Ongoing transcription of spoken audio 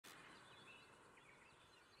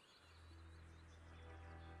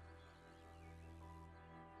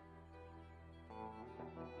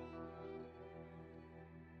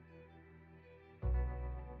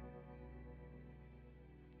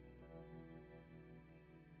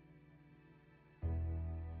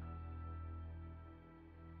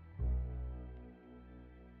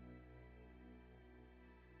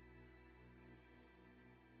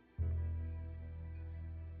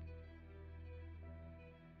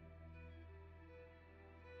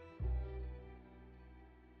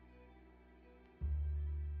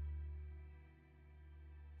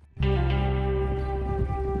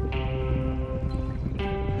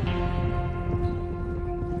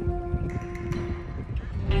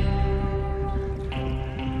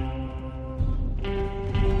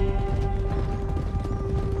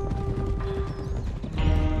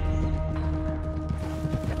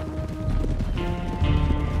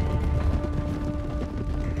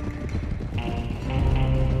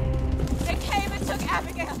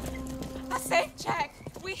saved Jack.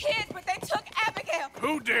 We hid, but they took Abigail.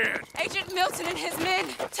 Who did? Agent Milton and his men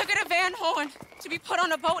took her to Van Horn to be put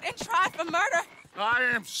on a boat and tried for murder. I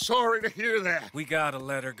am sorry to hear that. We gotta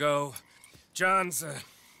let her go. John's,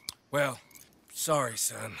 well, sorry,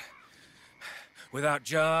 son. Without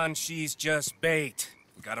John, she's just bait.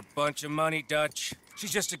 We got a bunch of money, Dutch.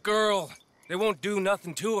 She's just a girl. They won't do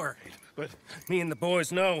nothing to her. But me and the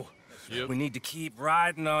boys know. Yep. We need to keep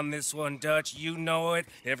riding on this one, Dutch. You know it.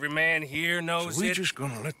 Every man here knows we it. just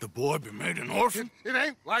gonna let the boy be made an orphan? It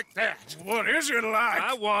ain't like that. What is it like?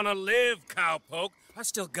 I wanna live, cowpoke. I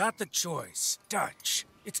still got the choice. Dutch,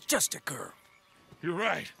 it's just a girl. You're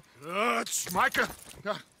right. Dutch, Micah,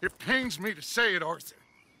 it pains me to say it, Arthur,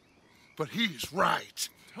 but he's right.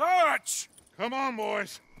 Dutch! Come on,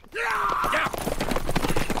 boys. Yeah!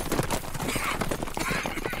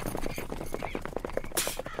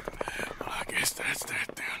 I guess that's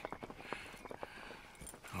that then.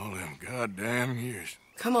 All them goddamn years.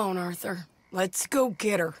 Come on, Arthur. Let's go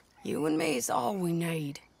get her. You and me is all we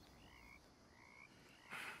need.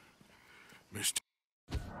 Mr.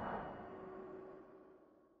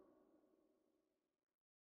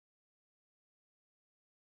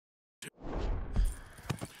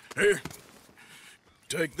 Here,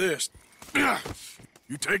 take this.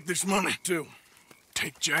 You take this money, too.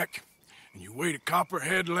 Take Jack, and you wait at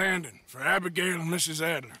Copperhead Landing for Abigail and Mrs.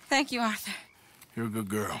 Adler. Thank you, Arthur. You're a good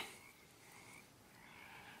girl.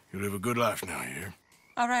 You live a good life now, you hear?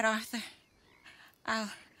 All right, Arthur.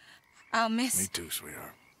 I'll miss... Me too,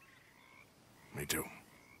 sweetheart. Me too.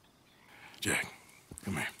 Jack,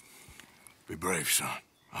 come here. Be brave, son.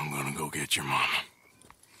 I'm gonna go get your mama.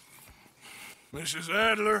 Mrs.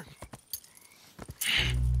 Adler,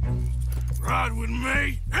 ride with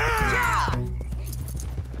me. Yeah!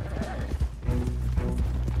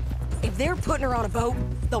 If they're putting her on a boat,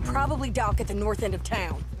 they'll probably dock at the north end of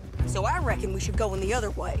town. So I reckon we should go in the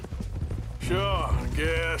other way. Sure, I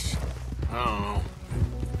guess. I don't know.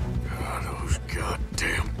 God, those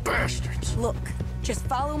goddamn bastards. Look, just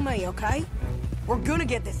follow me, okay? We're gonna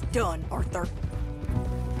get this done, Arthur.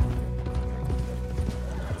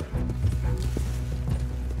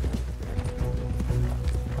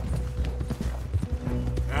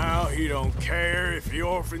 Now he don't care if he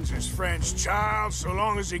orphans his friend's child so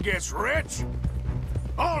long as he gets rich.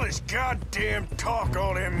 All this goddamn talk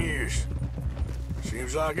all them years.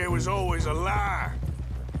 Seems like it was always a lie.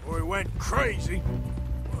 Or he went crazy.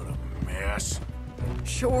 What a mess.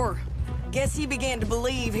 Sure. Guess he began to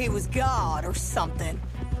believe he was God or something.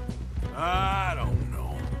 I don't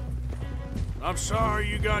know. I'm sorry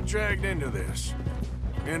you got dragged into this.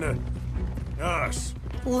 Into us.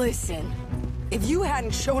 Listen, if you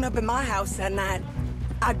hadn't shown up at my house that night,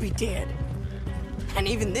 I'd be dead. And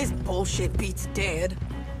even this bullshit beats dead.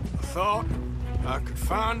 I thought I could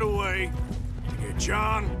find a way to get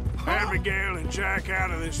John, Abigail, and Jack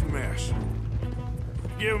out of this mess.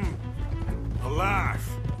 Give them a life.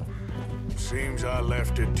 Seems I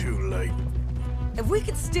left it too late. If we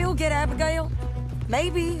could still get Abigail,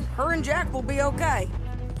 maybe her and Jack will be okay.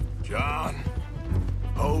 John,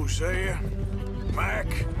 Hosea, Mac,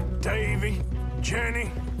 Davy,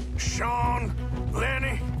 Jenny, Sean,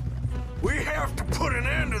 Lenny. We have to put an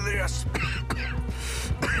end to this.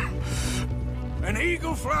 An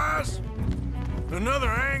eagle flies. Another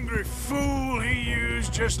angry fool he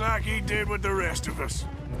used just like he did with the rest of us.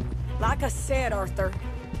 Like I said, Arthur,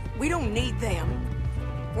 we don't need them.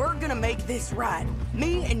 We're gonna make this right.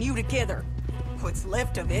 Me and you together. What's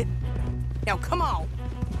left of it. Now come on.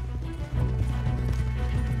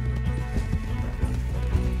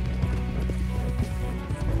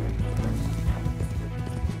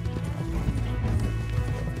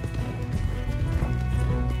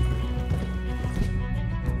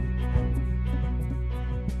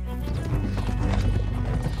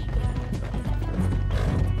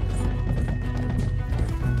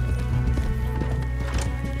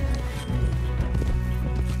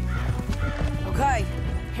 Okay,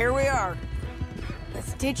 here we are.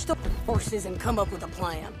 Let's ditch the horses and come up with a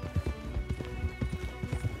plan.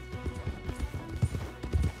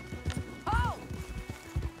 Oh!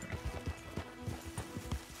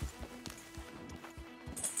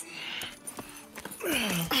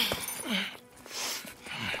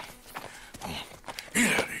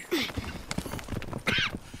 Get out of here.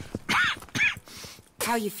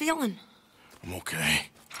 How you feeling? I'm okay.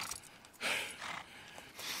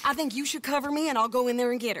 I think you should cover me and I'll go in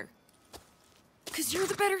there and get her. 'Cause you're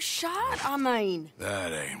the better shot, I mean.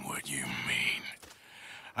 That ain't what you mean.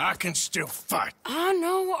 I can still fight. I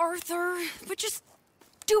know, Arthur, but just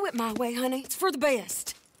do it my way, honey. It's for the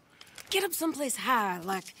best. Get up someplace high,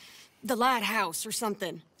 like the lighthouse or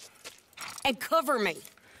something. and cover me.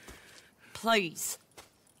 Please.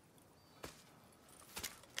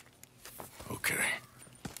 Okay.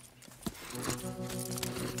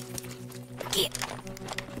 Yeah.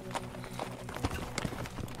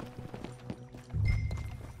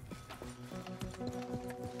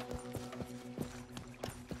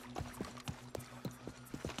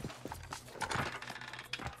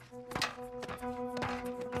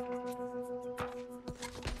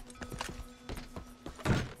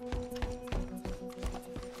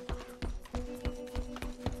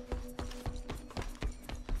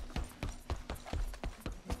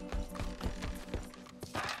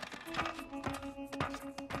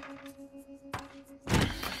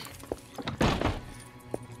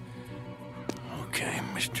 Okay,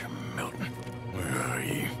 Mr. Milton, where are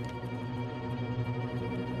you?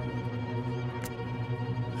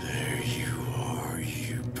 There you are,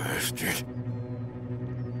 you bastard.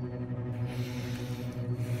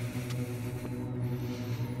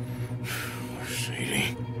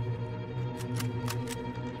 Sadie.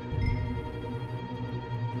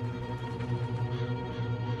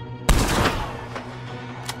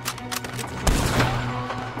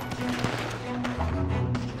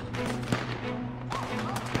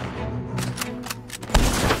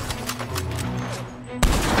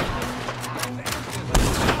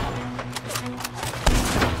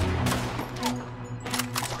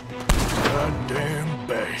 Goddamn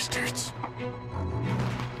bastards.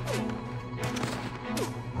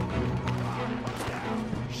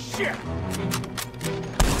 Shit!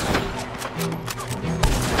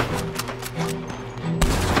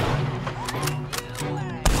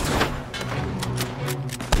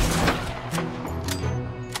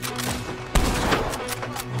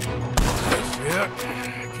 That's it.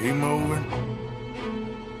 Keep moving.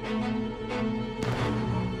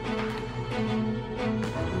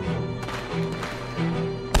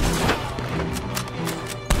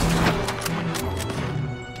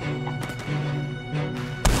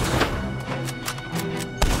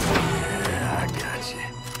 Yeah, I got you.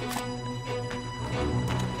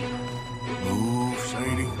 Move,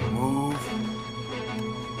 Sadie, move.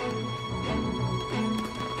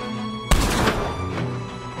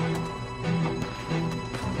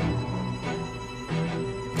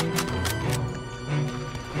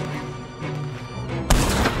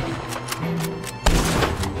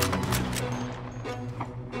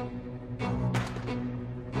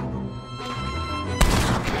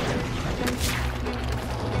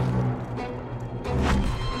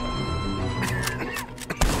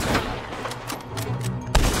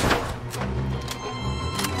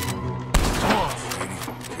 Come on, Sadie,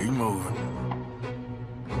 keep moving.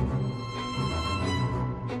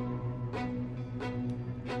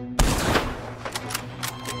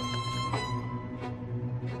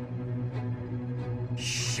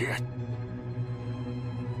 Shit.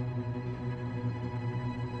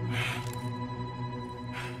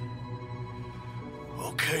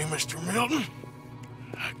 Okay, Mr. Milton.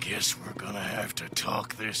 I guess we're gonna have to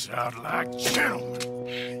talk this out like gentlemen.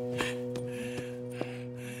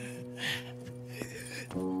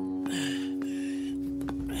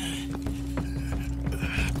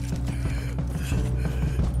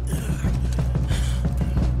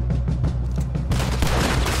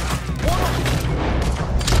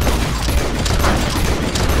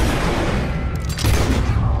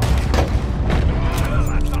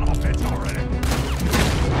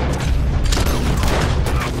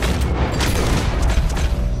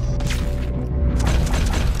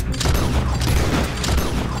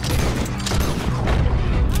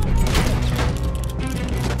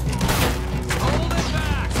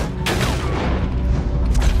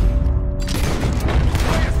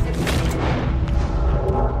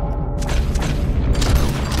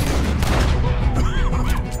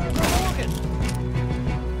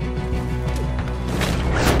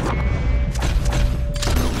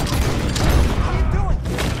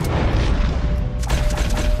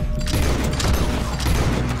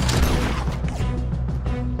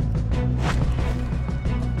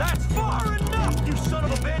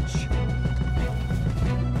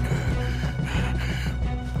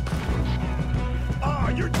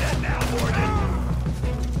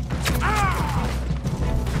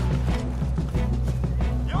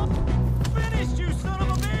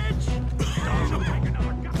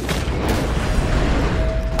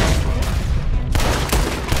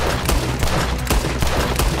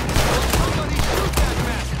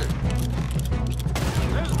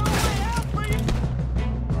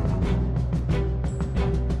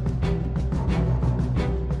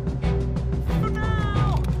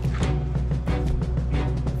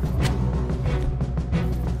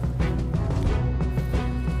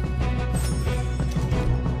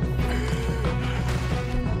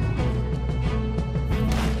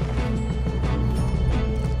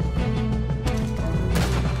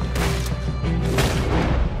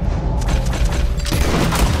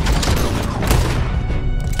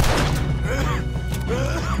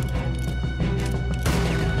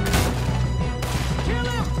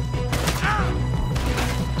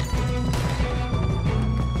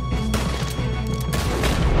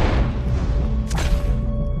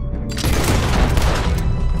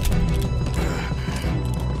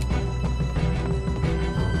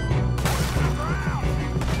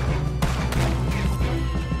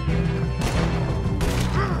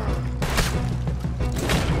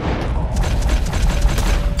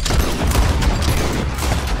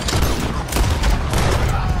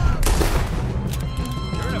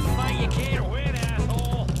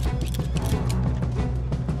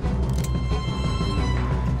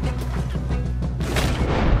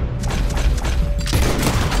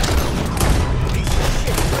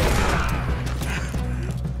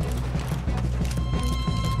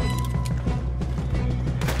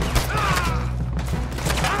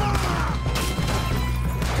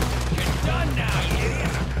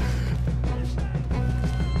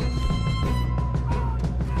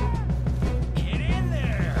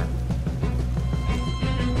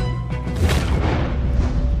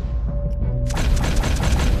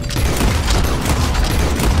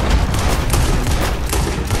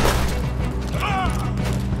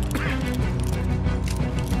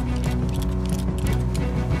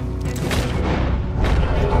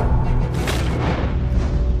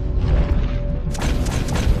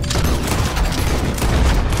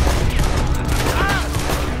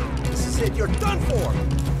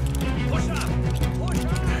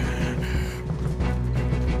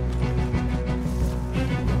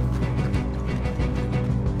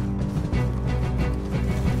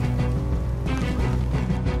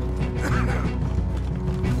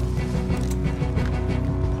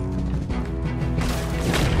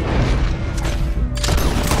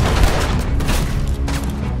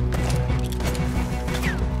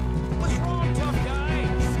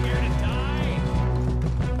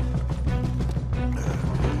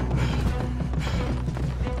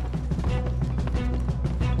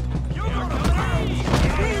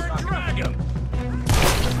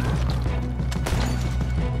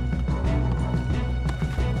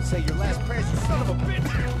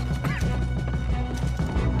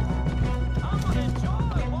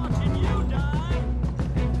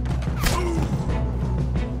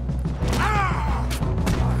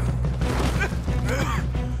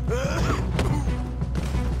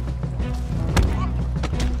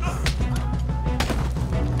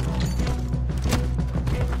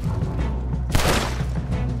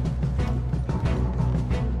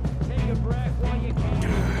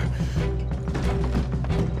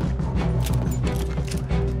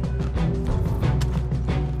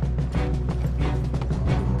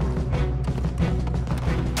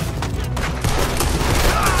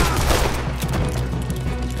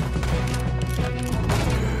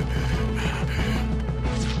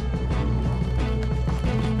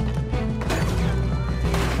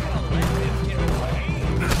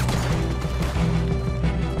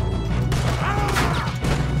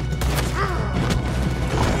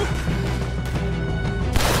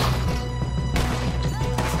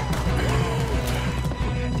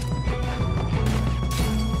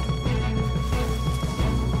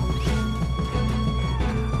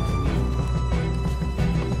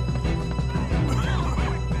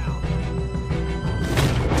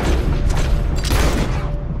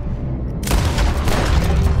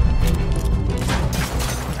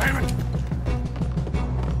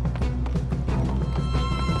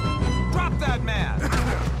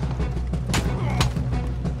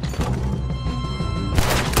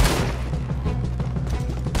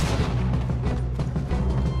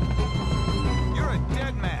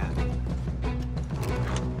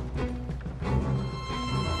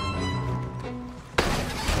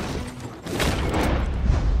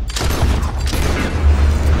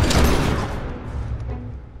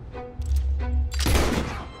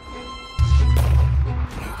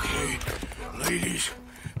 ladies,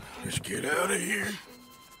 let's get out of here.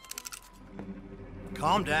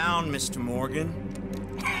 Calm down, Mr. Morgan.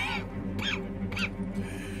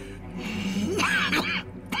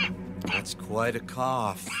 That's quite a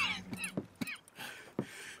cough.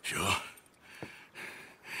 Sure.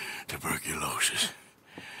 Tuberculosis.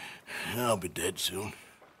 I'll be dead soon.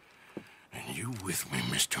 And you with me,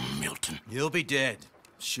 Mr. Milton? You'll be dead,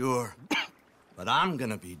 sure. But I'm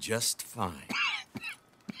gonna be just fine.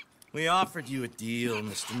 We offered you a deal,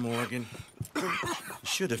 Mr. Morgan. You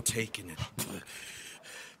should have taken it.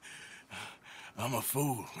 I'm a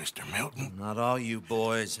fool, Mr. Milton. Not all you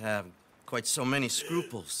boys have quite so many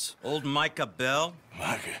scruples. Old Micah Bell.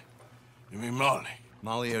 Micah? You mean Molly?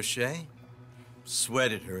 Molly O'Shea?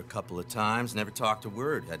 Sweated her a couple of times, never talked a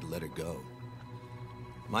word, had to let her go.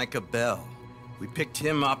 Micah Bell. We picked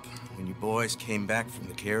him up when you boys came back from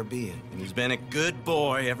the Caribbean, and he's been a good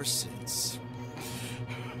boy ever since.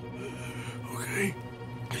 Okay.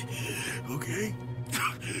 Okay.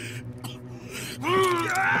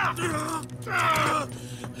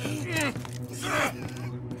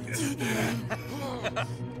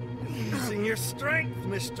 Using your strength,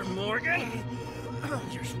 Mr. Morgan.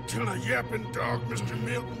 You're still a yapping dog, Mr.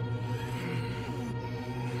 Milton.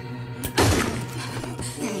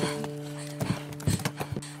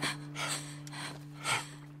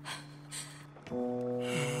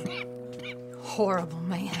 Horrible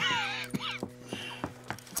man.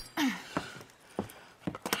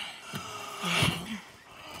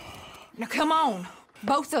 Now come on,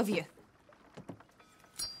 both of you.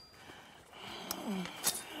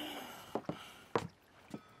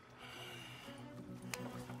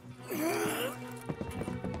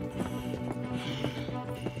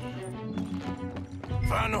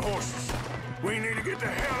 Find the horses. We need to get the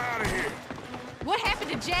hell out of here. What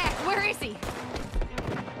happened to Jack? Where is he?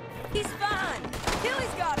 He's fine.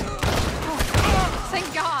 Billy's got him.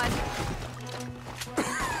 Thank God.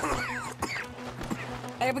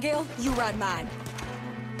 Abigail, you ride mine.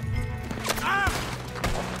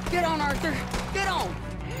 Get on, Arthur. Get on.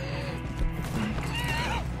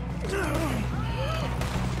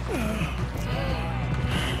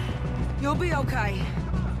 You'll be okay.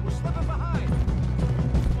 We're slipping behind.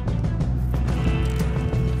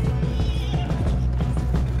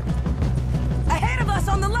 Ahead of us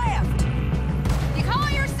on the left. You call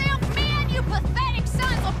yourself men, you pathetic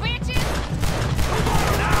sons of bitches?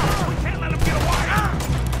 We can't let him get away.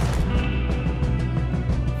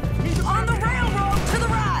 He's on the railroad to the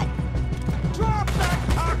right. Drop that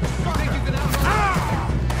cocksucker! Think you can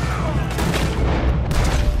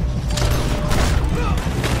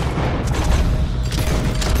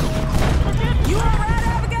You all right,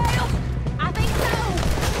 Abigail? I think so.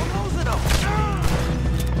 We're losing them.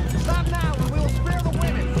 Stop now, and we'll spare the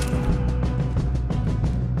women.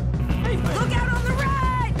 Look out on the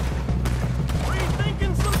right!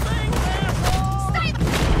 Rethinking some things, asshole! Stay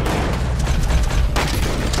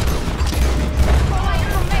away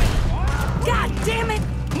from me. God damn it!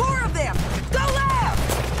 More of them! Go left!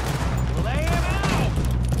 Lay him out!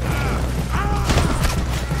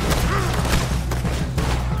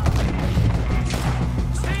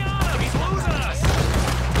 Stay on him! He's losing us!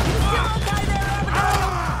 Still okay there,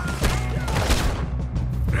 Abigail?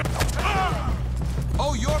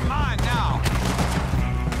 Oh, you're mine now.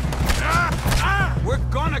 We're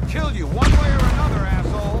gonna kill you one way or another,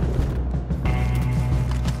 asshole.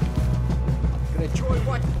 Gonna enjoy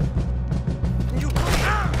what? You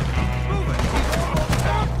move it. He's almost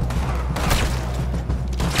up.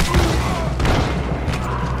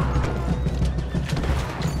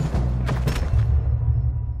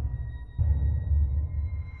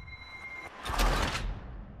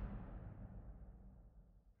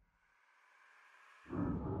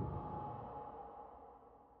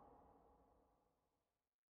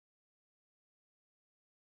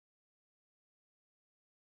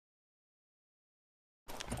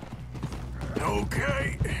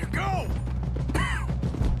 Okay, go!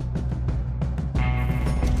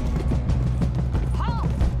 Halt!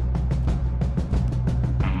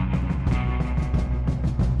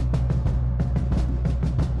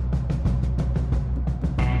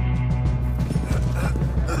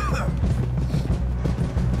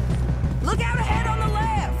 Look out ahead on the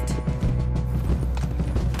left!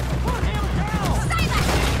 Stay back!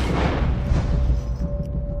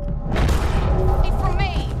 Wait for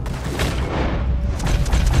me.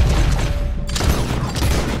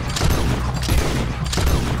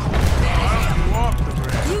 Walk the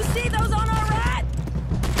grass. You see those on our right?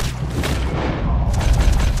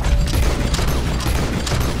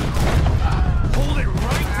 Hold it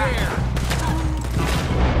right there.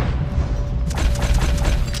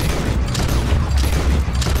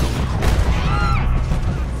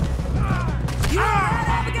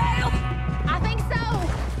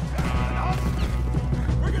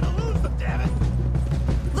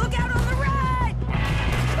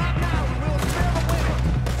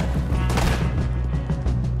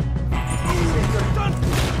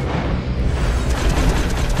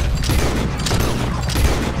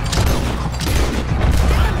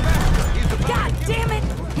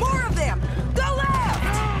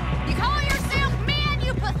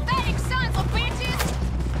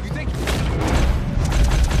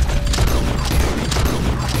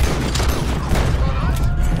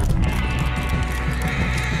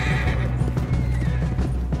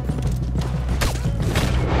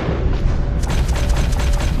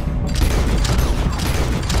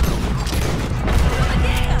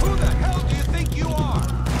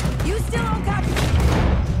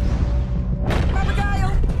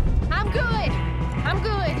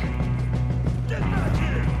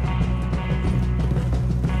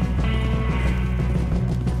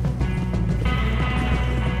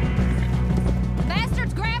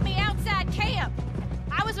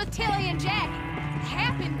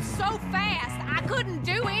 couldn't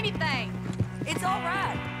do anything. It's all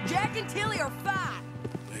right. Jack and Tilly are fine.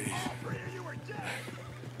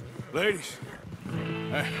 Ladies,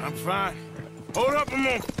 I'm fine. Hold up a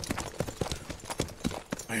moment.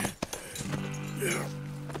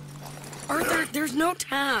 Arthur, there's no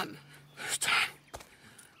time. There's time.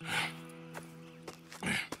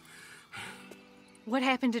 What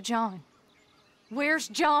happened to John? Where's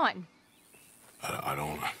John? I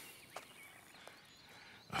don't know.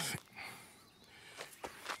 I think...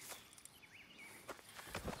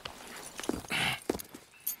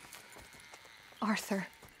 Arthur.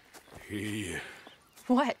 He...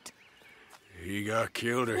 What? He got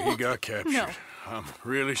killed or he got captured. No. I'm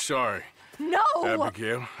really sorry. No!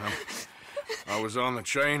 Abigail, I was on the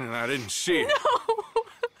train and I didn't see it. No!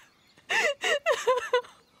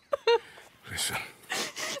 Listen.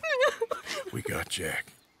 We got Jack.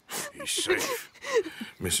 He's safe.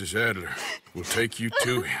 Mrs. Adler will take you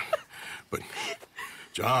to him. But,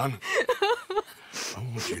 John, I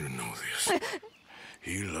want you to know this.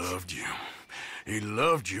 He loved you. He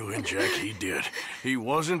loved you, and Jack, he did. He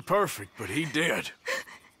wasn't perfect, but he did.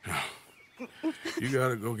 Now, you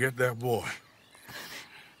gotta go get that boy.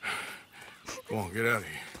 Go on, get out of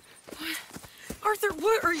here. Arthur,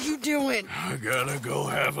 what are you doing? I gotta go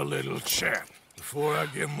have a little chat before I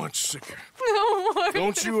get much sicker. No, Arthur.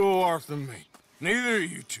 Don't you owe Arthur me. Neither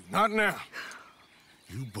of you two. Not now.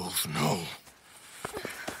 You both know.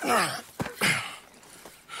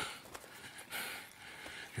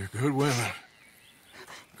 You're good women.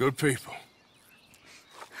 Good people.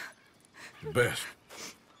 The best.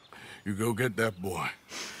 You go get that boy.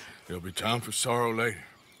 There'll be time for sorrow later.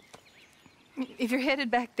 If you're headed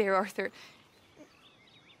back there, Arthur,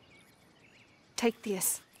 take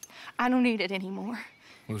this. I don't need it anymore.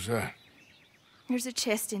 What's that? There's a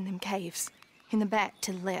chest in them caves. In the back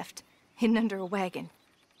to the left. Hidden under a wagon.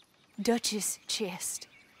 Dutch's chest.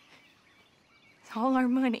 It's all our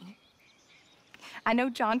money. I know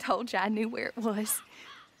John told you I knew where it was.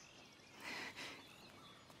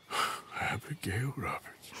 Abigail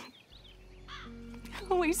Roberts.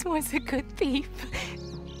 Always was a good thief.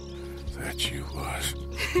 That you was.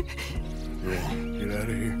 Go on, get out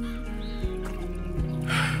of here.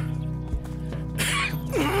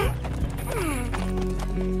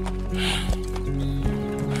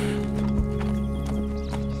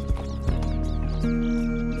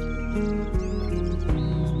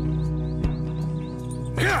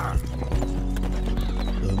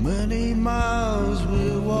 The many miles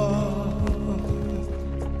we walk,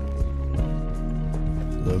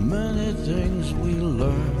 the many things we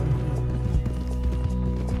learn,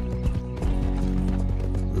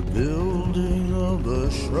 the building of a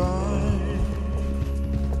shrine,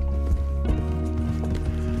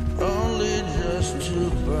 only just to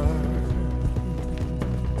burn.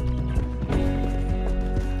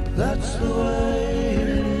 That's the way it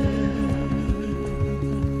is.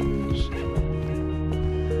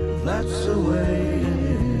 That's the way it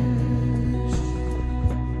is.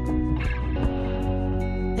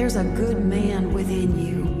 There's a good man within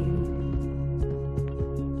you,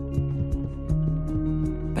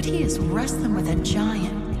 but he is wrestling with a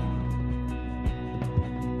giant.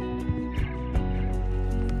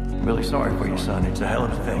 I'm really sorry for you, son. It's a hell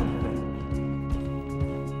of a thing.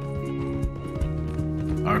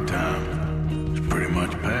 Our time is pretty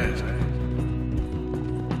much past.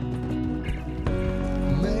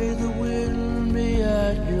 May the wind be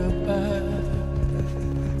at your back,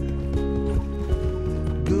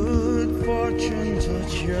 good fortune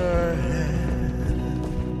touch your hand,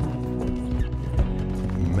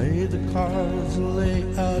 may the cards lay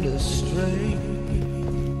out astray,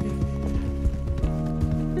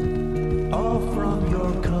 all from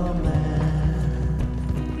your command.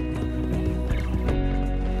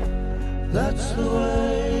 That's the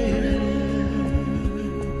way it is.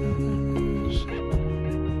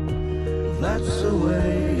 That's the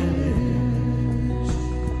way it is.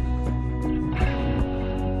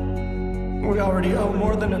 We already owe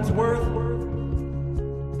more than it's worth.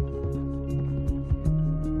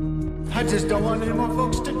 I just don't want any more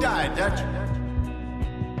folks to die, Dutch.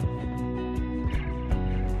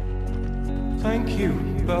 Thank you,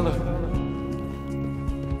 Bella.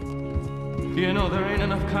 You know, there ain't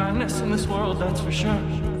enough kindness in this world, that's for sure.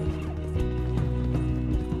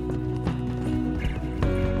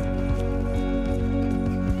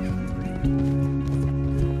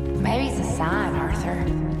 Maybe it's a sign, Arthur.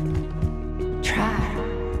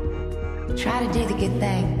 Try to do the good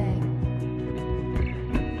thing.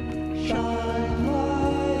 Shine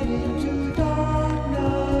light into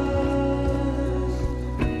darkness.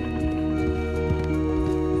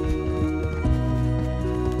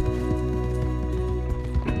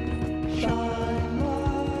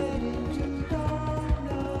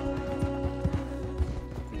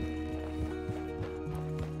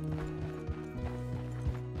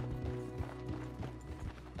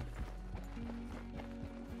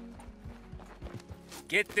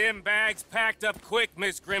 Get them bags packed up quick,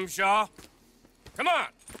 Miss Grimshaw. Come on,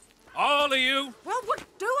 all of you. Well, we're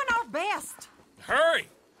doing our best. Hurry.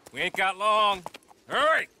 We ain't got long.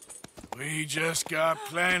 Hurry. We just got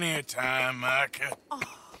plenty of time, Micah.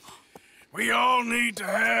 We all need to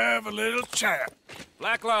have a little chat.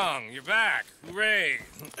 Blacklong, you're back. Hooray.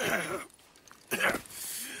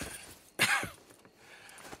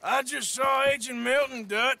 I just saw Agent Milton,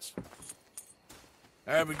 Dutch.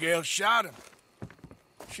 Abigail shot him.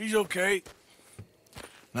 She's okay.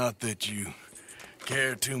 Not that you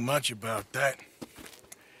care too much about that.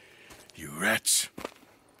 You rats.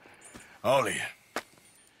 All of you.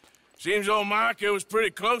 Seems old Micah was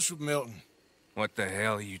pretty close with Milton. What the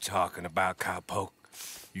hell are you talking about, cowpoke?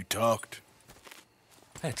 You talked.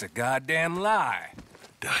 That's a goddamn lie.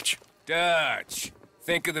 Dutch. Dutch,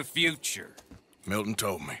 think of the future. Milton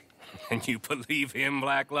told me. And you believe him,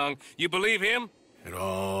 Blacklung? You believe him? It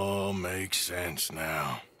all makes sense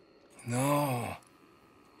now. No,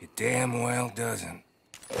 it damn well doesn't.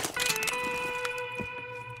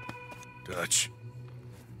 Dutch,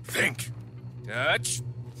 think. Dutch,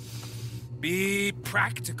 be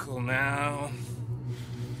practical now.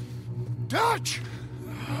 Dutch!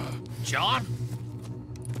 John?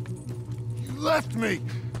 You left me.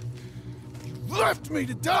 You left me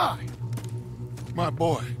to die. My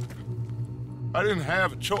boy, I didn't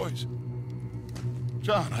have a choice.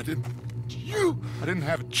 John, I didn't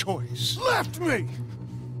have a choice. Left me!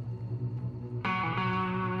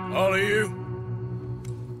 All of you,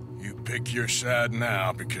 you pick your side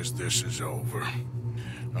now because this is over.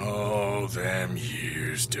 Oh, them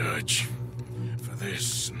years, Dutch. For this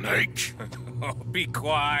snake. Oh, be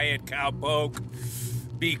quiet, cowpoke.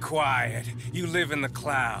 Be quiet. You live in the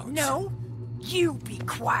clouds. No, you be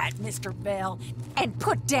quiet, Mr. Bell, and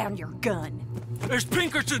put down your gun. There's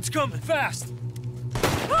Pinkertons coming, fast!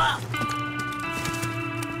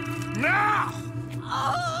 Now!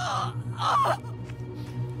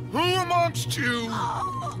 Who amongst you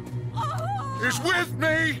is with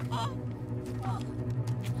me?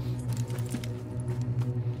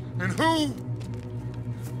 And who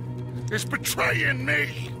is betraying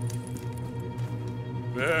me?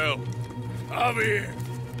 Well, Javier,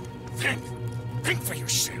 think for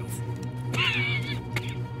yourself.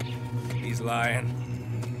 He's lying.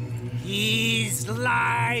 He's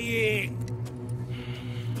lying!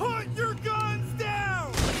 Put your guns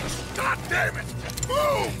down! God damn it!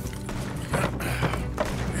 Move!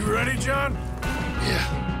 You ready, John?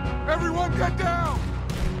 Yeah. Everyone get down!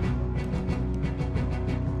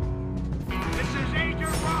 This is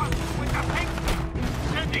Agent Ross with the Pink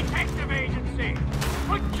Detective Agency.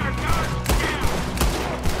 Put your guns down!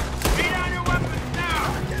 Feed on your weapons now!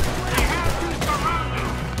 They have you surrounded!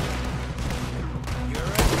 You're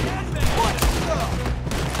a dead man! What the?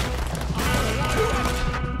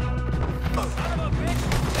 Son of a bitch!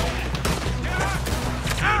 Get up!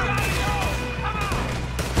 Come on!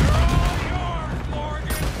 You're all yours,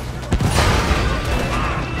 Morgan!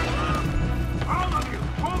 All of you,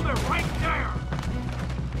 hold it right there!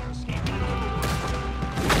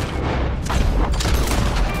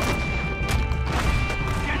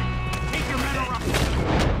 Get it! Take your men around!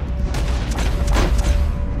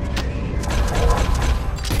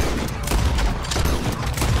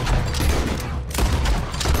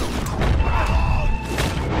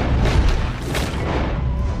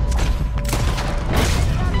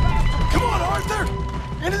 Come on, Arthur!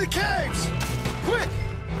 Into the caves! Quick!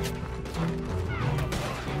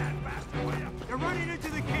 They're running into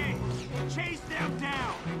the cave. Chase them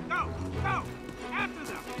down. Go, go, after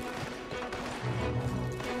them.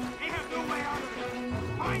 They have no way out of it.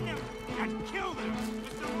 Find them and kill them.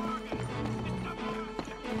 Mr. Morgan, Mr.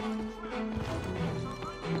 Morgan.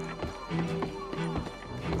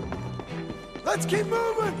 Let's keep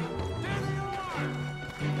moving! There they are.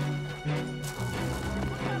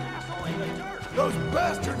 Put that asshole in the dirt. Those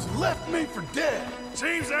bastards left me for dead!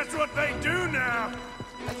 Seems that's what they do now.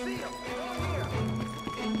 I see them.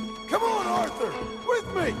 Come on, Arthur! With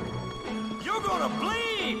me! You're gonna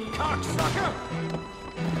bleed, cocksucker.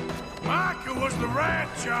 Micah was the rat,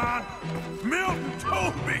 John. Milton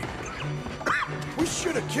told me. We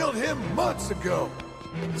should have killed him months ago.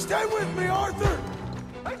 Stay with me, Arthur!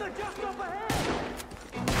 Hey, they're just up ahead.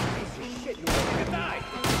 Piece of shit, you want me to die?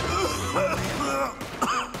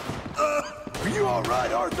 Are you all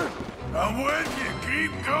right, Arthur? I'm with you.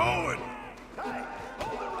 Keep going. Hey,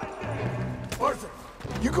 hold it right there. Arthur,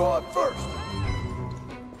 you go up first.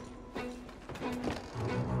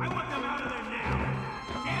 I want them out of there now.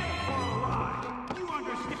 Dead or alive. You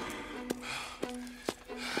understand?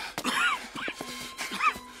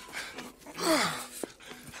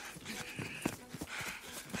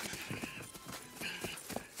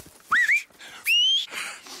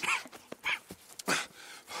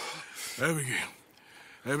 Abigail.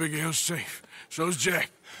 Abigail's safe. So's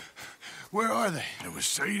Jack. Where are they? It was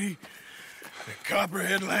Sadie at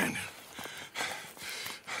Copperhead Landing.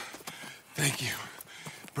 Thank you,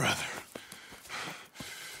 brother.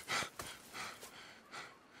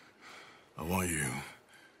 I want you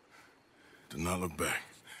to not look back.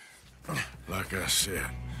 Like I said.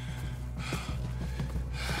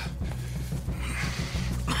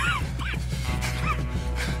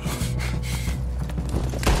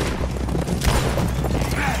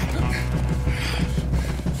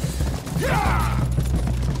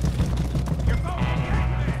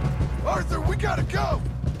 Arthur, we gotta go!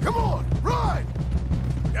 Come on, ride!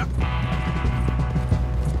 Yep.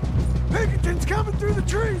 Pinkerton's coming through the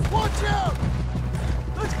trees! Watch out!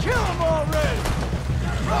 Let's kill him already!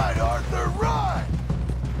 Ride, Arthur, ride!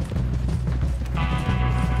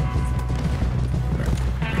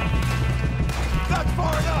 That's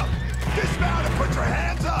far enough! Dismount and put your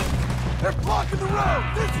hands up! They're blocking the road!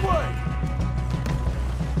 This way!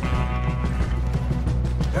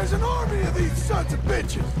 There's an army of these sons of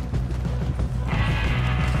bitches!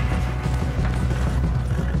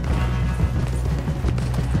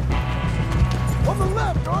 On the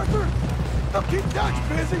left, Arthur! They'll keep Dutch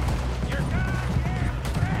busy!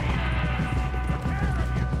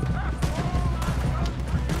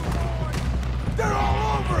 They're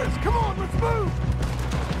all over us! Come on, let's move!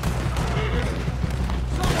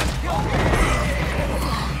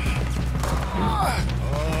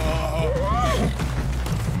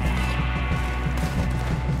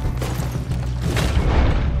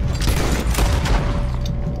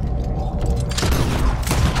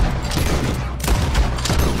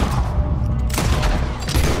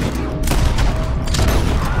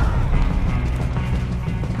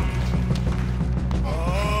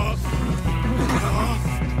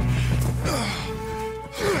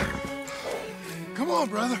 Come on,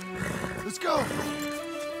 brother. Let's go.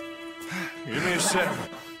 Give me a sec.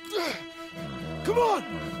 Come on!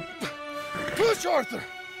 Push, Arthur!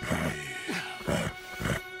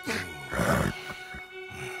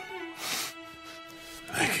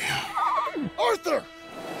 Thank you. Arthur!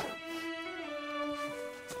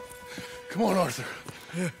 Come on, Arthur.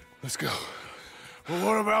 Let's go. Well,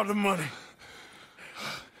 what about the money?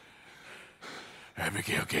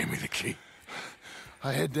 Abigail gave me the key.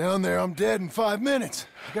 I head down there, I'm dead in 5 minutes.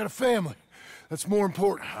 I got a family. That's more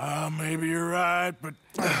important. Maybe you're right, but...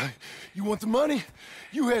 You want the money?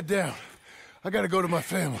 You head down. I gotta go to my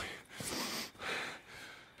family.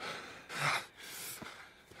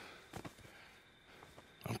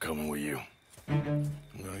 I'm coming with you. I'm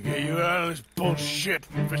gonna get you out of this bullshit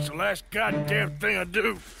if it's the last goddamn thing I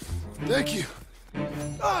do. Thank you.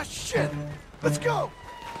 Ah, shit! Let's go!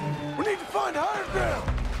 We need to find higher ground.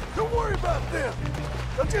 Don't worry about them.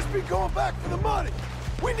 They'll just be going back for the money.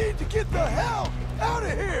 We need to get the hell out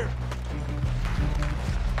of here!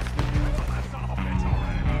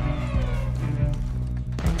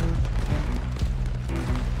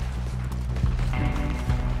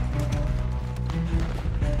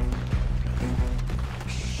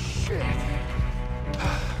 Shit!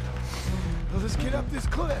 Well, let's get up this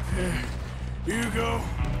cliff. You go.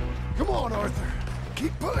 Come on, Arthur.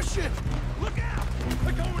 Keep pushing. Look out!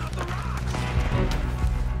 They're going up the rocks!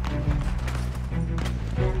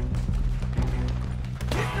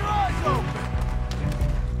 Keep your eyes open!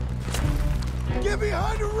 Get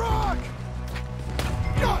behind a rock!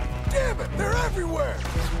 God damn it! They're everywhere!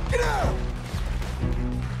 Get out!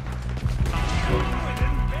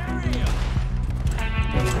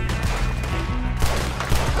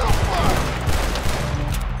 Hellfire!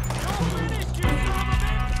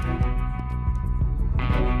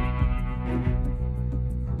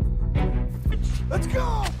 Let's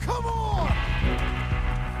go! Come on!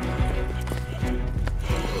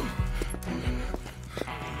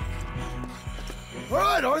 All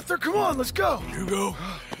right, Arthur, come on, let's go. You go.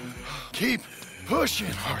 Keep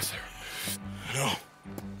pushing, Arthur. No.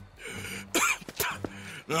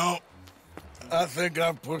 No. I think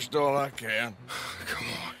I've pushed all I can. Come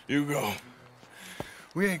on. You go.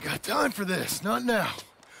 We ain't got time for this, not now.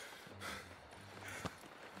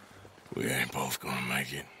 We ain't both gonna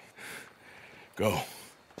make it. Go.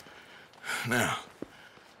 Now.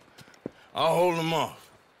 I'll hold them off.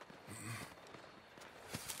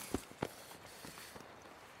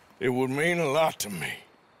 It would mean a lot to me.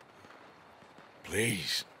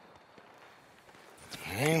 Please.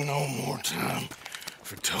 There ain't no more time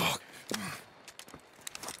for talk.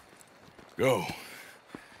 Go.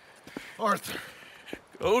 Arthur.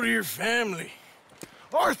 Go to your family.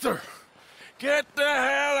 Arthur! Get the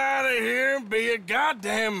hell out of here and be a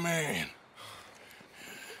goddamn man.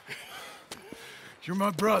 You're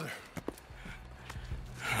my brother.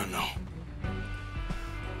 I know.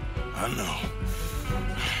 I know.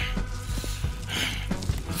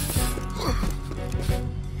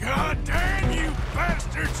 God damn you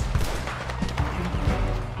bastards!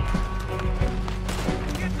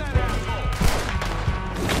 Get that asshole!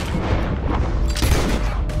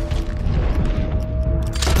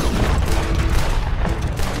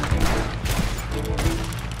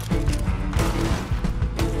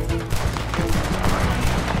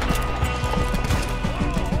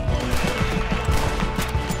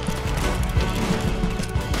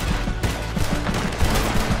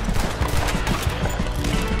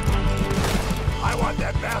 I want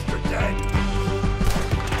that bastard dead!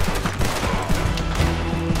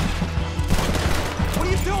 What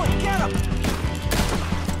are you doing? Get him!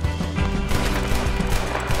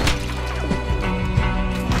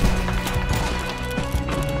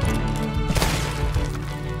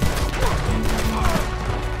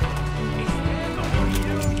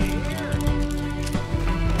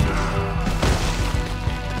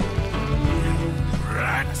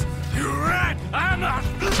 Rat! You rat! I'm a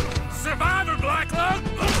survivor, Black Lung!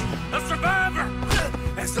 A survivor!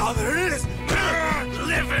 That's all there is!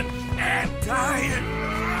 Living and dying!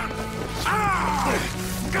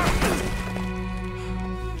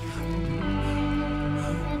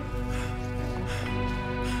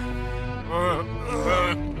 Oh,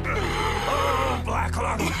 Black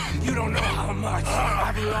Lung, you don't know how much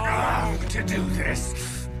I've longed to do this.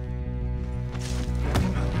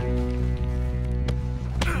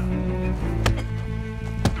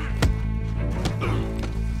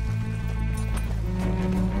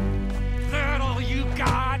 That all you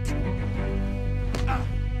got?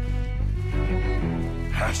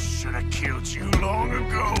 I should have killed you long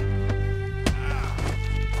ago.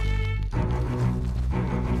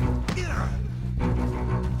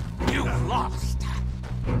 You lost.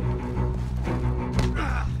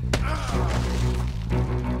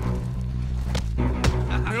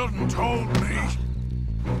 Milton told me.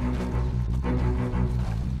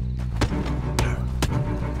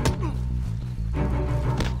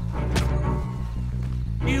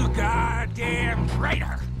 You goddamn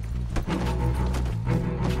traitor!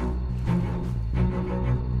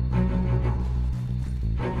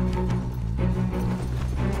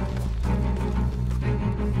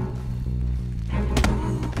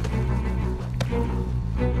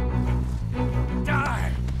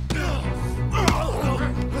 Die!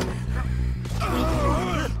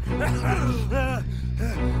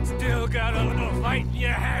 Still got a little fight in you,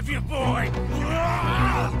 have you, boy?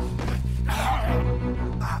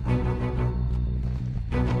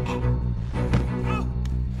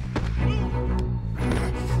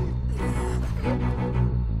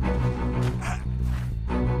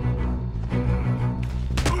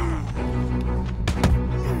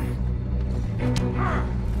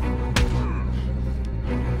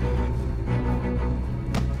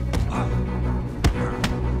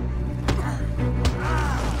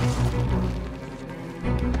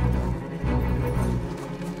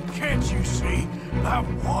 Can't you see? I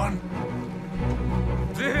won.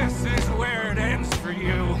 This is where it ends for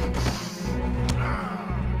you.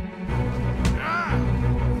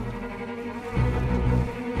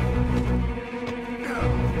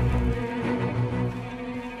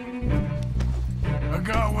 I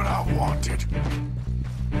got what I wanted.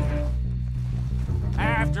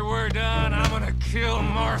 After we're done, I'm gonna kill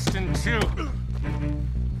Marston too.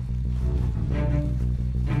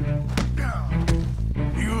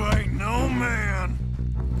 You ain't no man.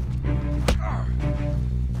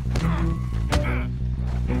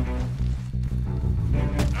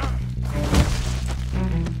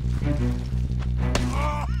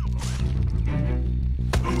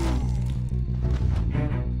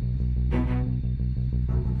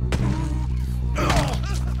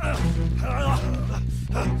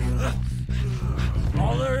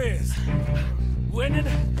 All there is. Winning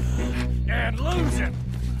and losing.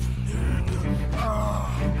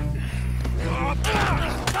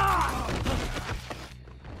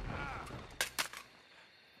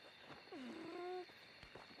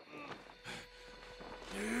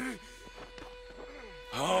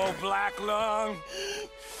 Oh, Black Lung.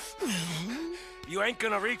 You ain't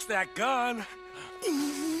gonna reach that gun.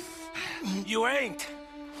 You ain't.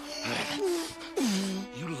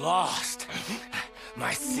 You lost,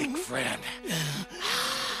 my sick friend.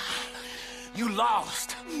 You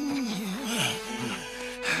lost. In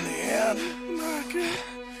the end, Micah,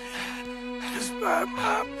 despite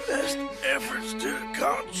my best efforts to the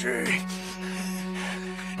contrary,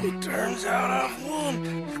 it turns out I've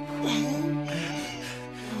won.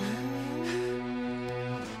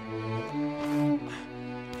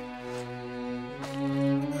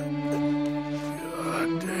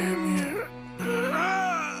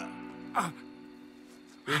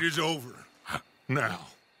 It is over. Now,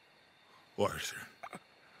 Arthur.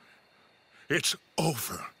 It's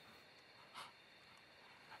over.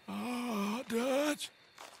 Oh, Dutch.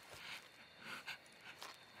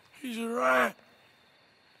 He's right.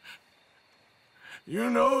 You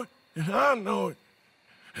know it, and I know it.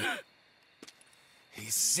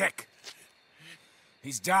 He's sick.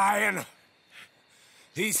 He's dying.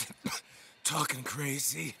 He's talking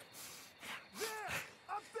crazy. There!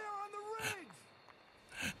 Up there on the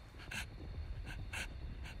ridge!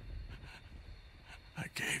 I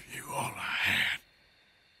gave you all I had.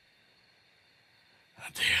 I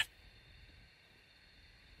did.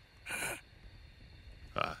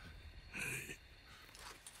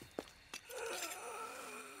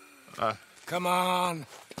 Come on.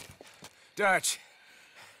 Dutch.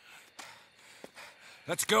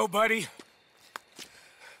 Let's go, buddy.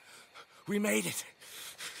 We made it.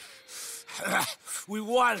 We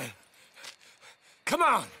won. Come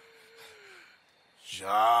on.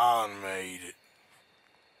 John made it.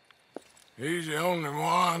 He's the only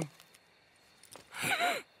one.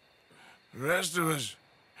 The rest of us...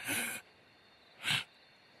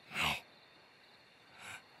 No.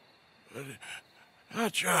 But I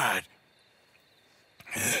tried.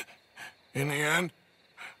 In the end,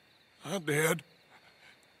 I did.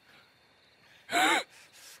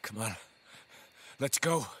 Come on. Let's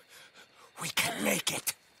go. We can make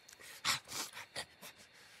it.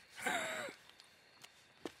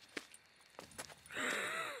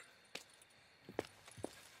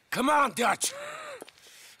 Come on, Dutch.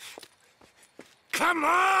 Come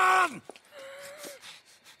on!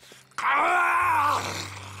 Ah!